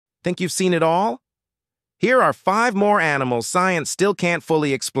Think you've seen it all? Here are 5 more animals science still can't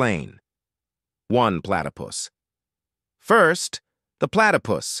fully explain. 1. Platypus. First, the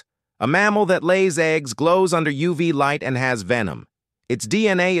platypus, a mammal that lays eggs, glows under UV light, and has venom. Its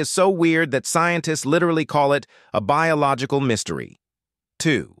DNA is so weird that scientists literally call it a biological mystery.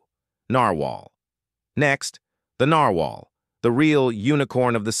 2. Narwhal. Next, the narwhal, the real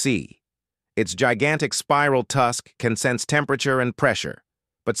unicorn of the sea. Its gigantic spiral tusk can sense temperature and pressure,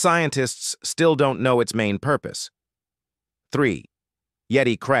 but scientists still don't know its main purpose. 3.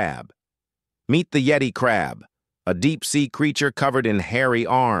 Yeti crab. Meet the yeti crab, a deep-sea creature covered in hairy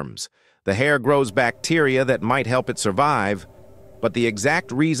arms. The hair grows bacteria that might help it survive, but the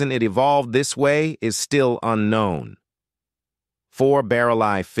exact reason it evolved this way is still unknown. 4.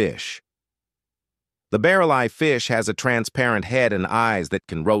 Barreleye fish. The barreleye fish has a transparent head and eyes that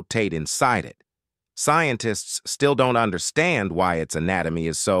can rotate inside it. Scientists still don't understand why its anatomy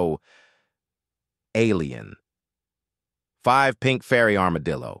is so alien. 5. Pink fairy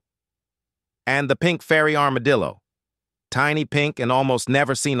armadillo. And the pink fairy armadillo. Tiny, pink, and almost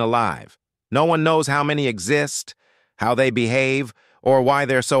never seen alive. No one knows how many exist, how they behave, or why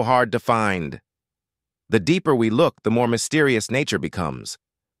they're so hard to find. The deeper we look, the more mysterious nature becomes.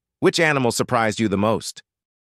 Which animal surprised you the most?